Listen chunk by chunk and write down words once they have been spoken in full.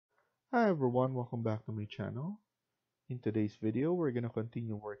Hi everyone, welcome back to my channel. In today's video, we're going to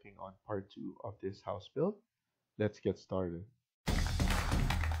continue working on part 2 of this house build. Let's get started.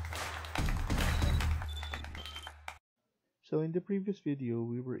 So in the previous video,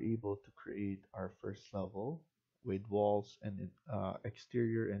 we were able to create our first level with walls and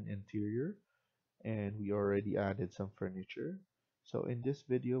exterior and interior, and we already added some furniture. So in this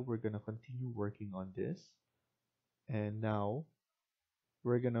video, we're going to continue working on this, and now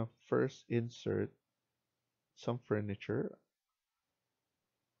we're going to first insert some furniture,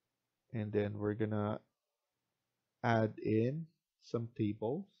 and then we're gonna add in some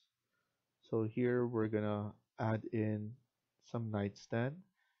tables. So here we're gonna add in some nightstand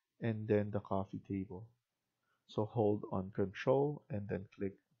and then the coffee table. So hold on control and then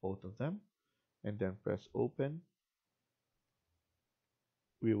click both of them and then press open.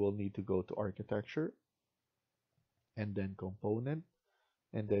 We will need to go to architecture and then component,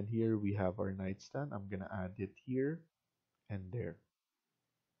 and then here we have our nightstand. I'm gonna add it here and there.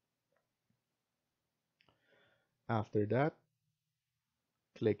 After that,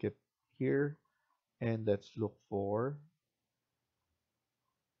 click it here and let's look for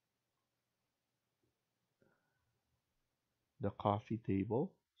the coffee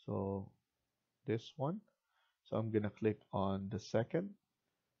table. So this one. So I'm gonna click on the second.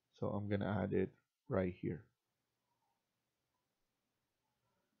 So I'm gonna add it right here.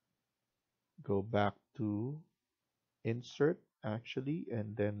 Go back to insert actually,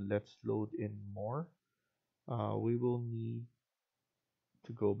 and then let's load in more. We will need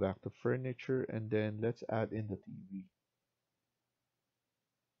to go back to furniture and then let's add in the TV.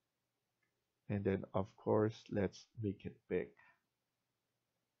 And then of course, let's make it big.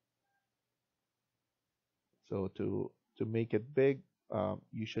 So to make it big,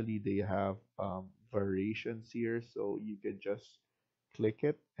 usually they have variations here, so you can just click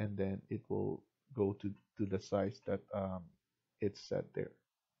it and then it will go to the size that it's set there.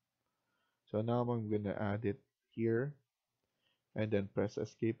 So now I'm going to add it here and then press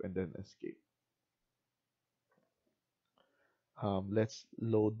escape and then escape. Let's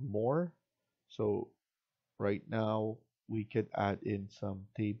load more. So right now we could add in some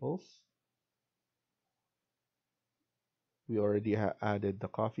tables. We already added the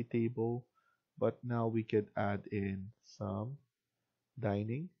coffee table, but now we could add in some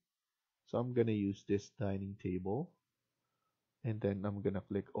dining. So I'm gonna use this dining table and then I'm gonna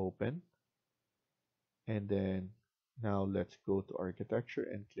click open, and then now let's go to architecture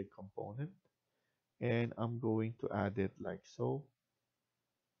and click component, and I'm going to add it like so.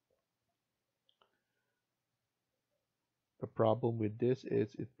 The problem with this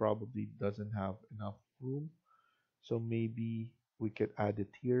is it probably doesn't have enough room, so maybe we could add it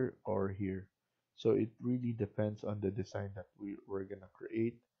here or here. So it really depends on the design that we're gonna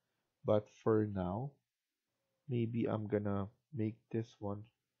create, but for now maybe I'm gonna make this one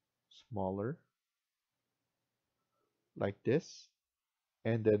smaller like this,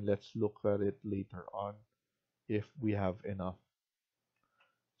 and then let's look at it later on if we have enough.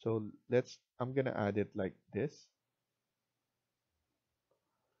 So I'm gonna add it like this,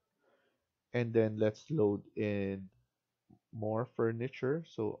 and then let's load in more furniture,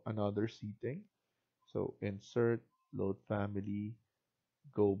 so another seating. So insert, load family,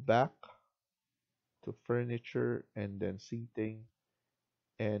 go back to furniture and then seating,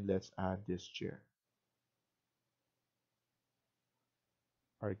 and let's add this chair.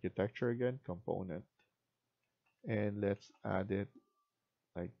 Architecture again, component, and let's add it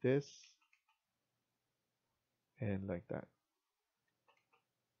like this and like that.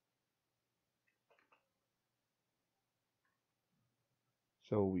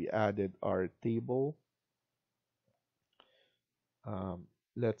 So we added our table.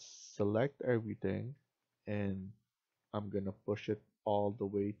 Let's select everything, and I'm gonna push it all the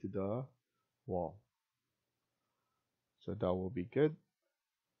way to the wall. So that will be good.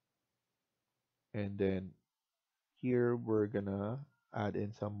 And then here we're gonna add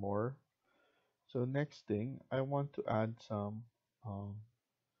in some more. So next thing, I want to add some um,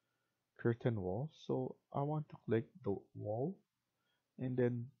 curtain walls. So I want to click the wall and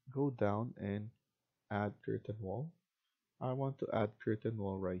then go down and add curtain wall. I want to add curtain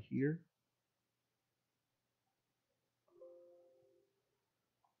wall right here.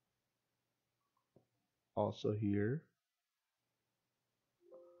 Also here.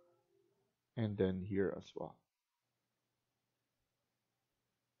 And then here as well.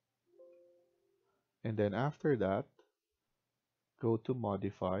 And then after that, go to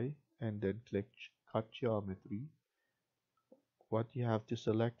modify and then click cut geometry. What you have to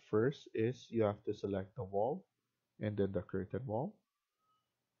select first is you have to select the wall and then the curtain wall.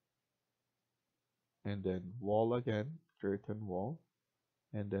 and then wall again, curtain wall,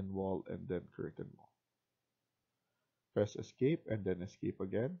 and then wall, and then curtain wall. Press escape and then escape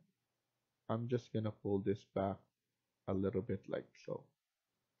again. I'm just gonna pull this back a little bit like so.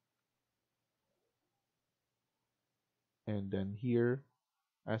 And then here,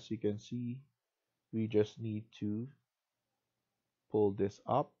 as you can see, we just need to pull this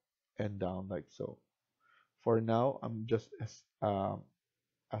up and down like so. For now, I'm just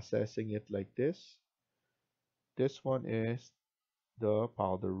assessing it like this. This one is the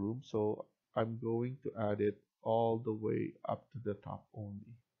powder room, so I'm going to add it all the way up to the top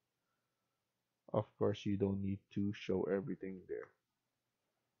only. Of course, you don't need to show everything there.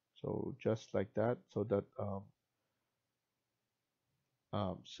 So just like that, so that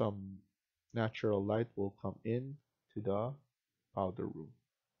some natural light will come in to the powder room.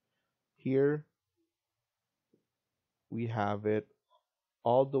 Here we have it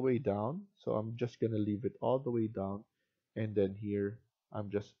all the way down, so I'm just gonna leave it all the way down, and then here I'm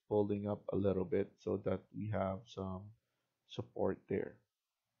just pulling up a little bit so that we have some support there.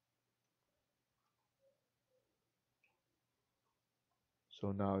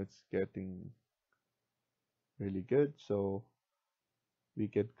 So now it's getting really good, so we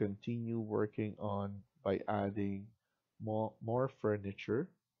can continue working on by adding more furniture.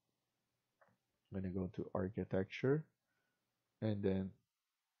 I'm going to go to architecture, and then,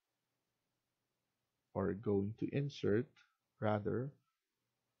 or going to insert rather,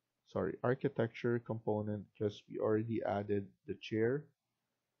 sorry, architecture component, because we already added the chair.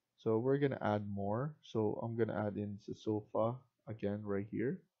 So we're going to add more. So I'm going to add in the sofa again right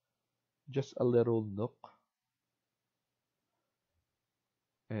here, just a little nook,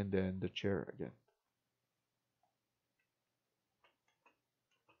 and then the chair again.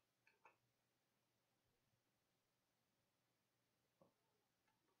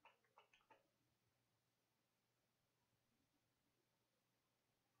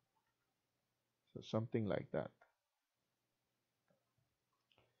 So something like that.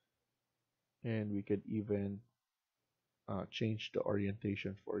 And we could even change the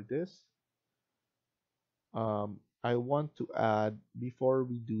orientation for this. I want to add, before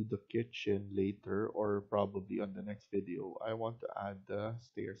we do the kitchen later, or probably on the next video, I want to add the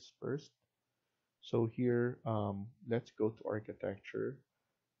stairs first. So here, let's go to architecture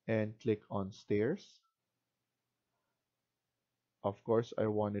and click on stairs. Of course, I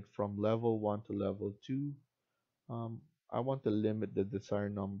want it from level 1 to level 2. I want to limit the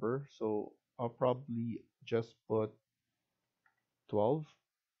desired number, so I'll probably just put 12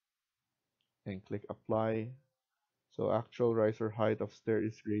 and click apply. So actual riser height of stair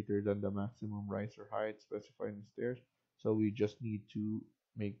is greater than the maximum riser height specified in stairs. So we just need to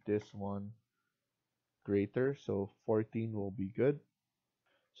make this one greater. So 14 will be good.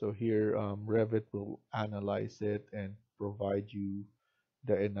 So here Revit will analyze it and provide you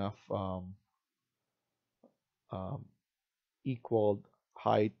the enough um, equal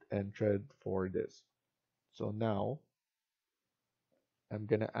height and tread for this. So now I'm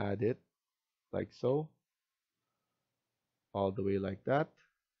gonna add it like so, all the way like that.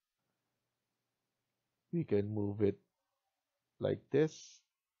 We can move it like this,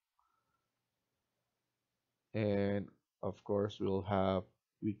 and of course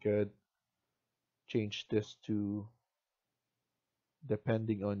we could change this to,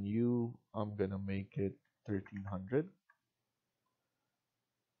 depending on you, I'm gonna make it 1300,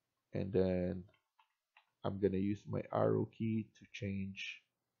 and then I'm gonna use my arrow key to change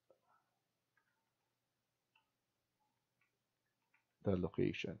the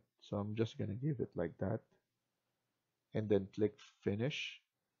location. So I'm just gonna give it like that, and then click finish.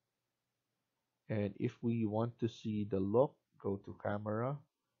 And if we want to see the look, go to camera,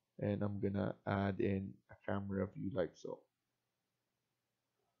 and I'm gonna add in a camera view like so.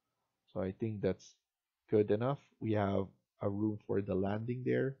 So I think that's good enough. We have a room for the landing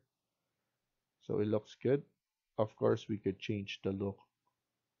there, so it looks good. Of course, we could change the look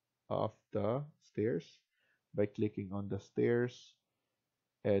of the stairs by clicking on the stairs,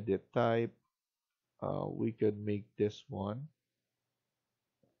 edit type. We could make this one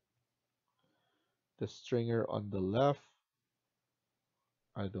the stringer on the left.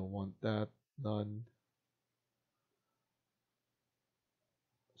 I don't want that. None.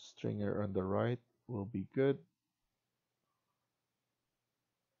 Stringer on the right will be good,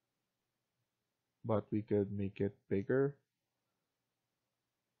 but we could make it bigger.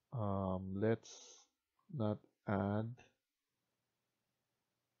 Let's not add.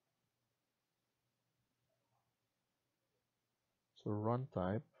 So run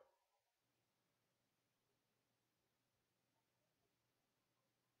type.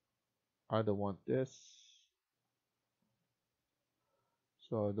 I don't want this.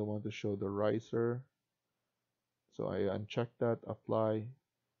 So I don't want to show the riser. So I uncheck that, apply.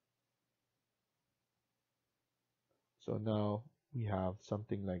 So now we have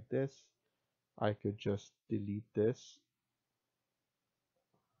something like this. I could just delete this.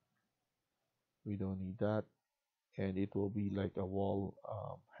 We don't need that. And it will be like a wall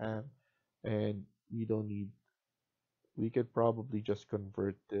hand. And we don't need, we could probably just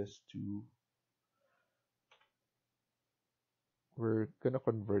convert this to, we're gonna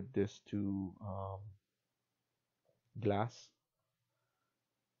convert this to glass.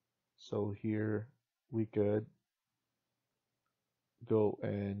 So here we could go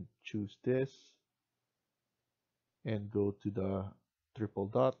and choose this and go to the triple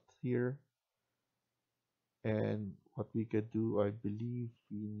dot here. And what we could do, I believe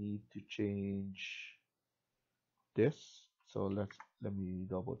we need to change this. So let me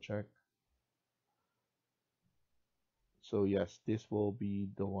double check. So yes, this will be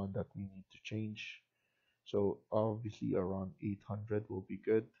the one that we need to change. So obviously around 800 will be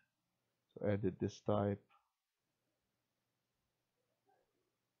good. So edit this type.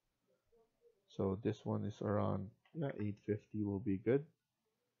 So this one is around, yeah, 850 will be good.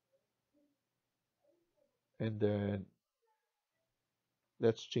 And then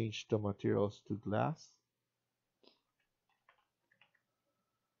let's change the materials to glass.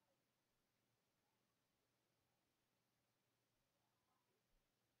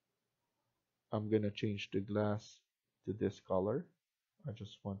 I'm gonna change the glass to this color. I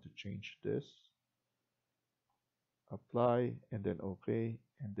just want to change this. Apply and then OK,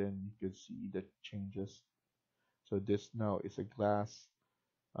 and then you can see the changes. So this now is a glass.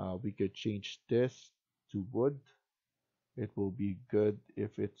 We could change this to wood. It will be good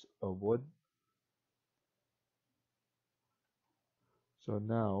if it's a wood. So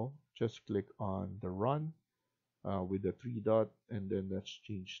now just click on the run with the three dot, and then let's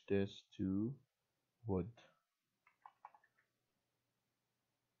change this to wood.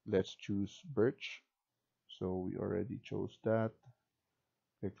 Let's choose birch. So we already chose that.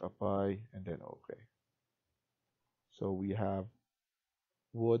 Click apply and then OK. So we have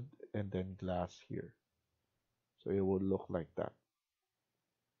wood and then glass here. So it will look like that.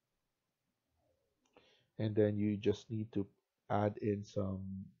 And then you just need to add in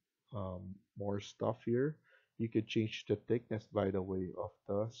some more stuff here. You could change the thickness, by the way, of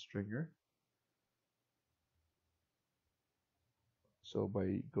the stringer. So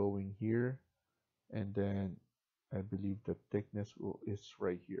by going here, and then I believe the thickness is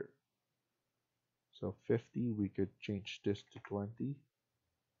right here. So 50, we could change this to 20.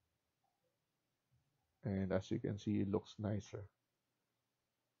 And as you can see, it looks nicer.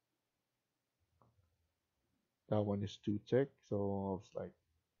 That one is too thick, so I was like,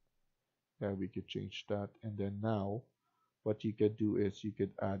 yeah, we could change that. And then now what you could do is you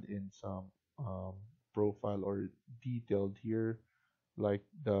could add in some profile or detailed here, like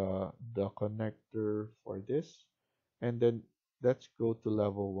the connector for this. And then let's go to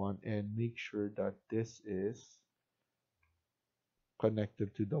level 1 and make sure that this is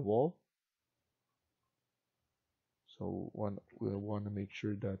connected to the wall. So we'll want to make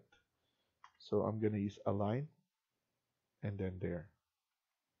sure that, so I'm going to use align and then there.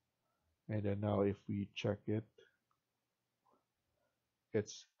 And then now if we check it,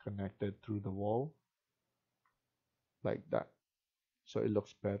 it's connected through the wall like that. So it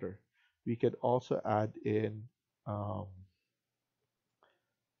looks better. We could also add in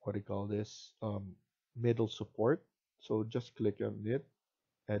what do you call this, middle support. So just click on it,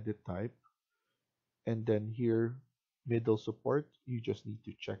 edit type, and then here middle support, you just need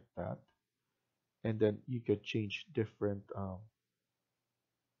to check that, and then you could change different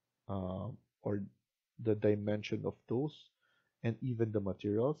or the dimension of those and even the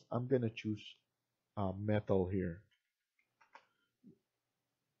materials. I'm gonna choose metal here.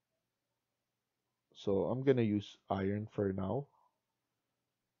 So I'm gonna use iron for now.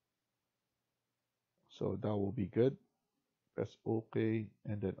 So that will be good. Press OK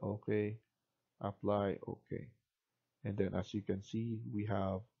and then OK, apply, OK. And then as you can see, we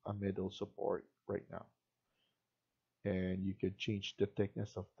have a middle support right now. And you can change the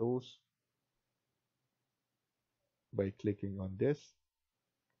thickness of those by clicking on this.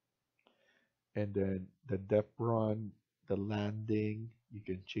 And then the depth run, the landing, you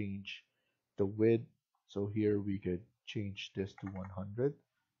can change the width. So here we could change this to 100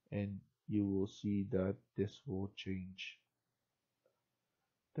 and you will see that this will change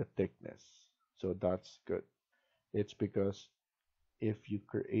the thickness. So that's good. It's because if you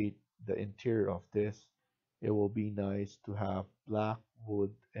create the interior of this, it will be nice to have black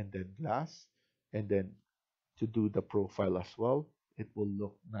wood and and then glass, and then to do the profile as well, it will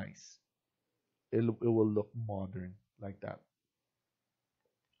look nice. It will look modern like that.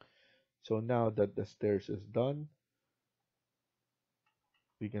 So now that the stairs is done,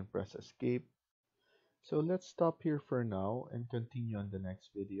 we can press escape. So let's stop here for now and continue on the next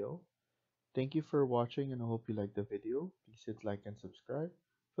video. Thank you for watching and I hope you liked the video. Please hit like and subscribe.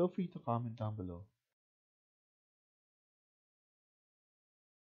 Feel free to comment down below.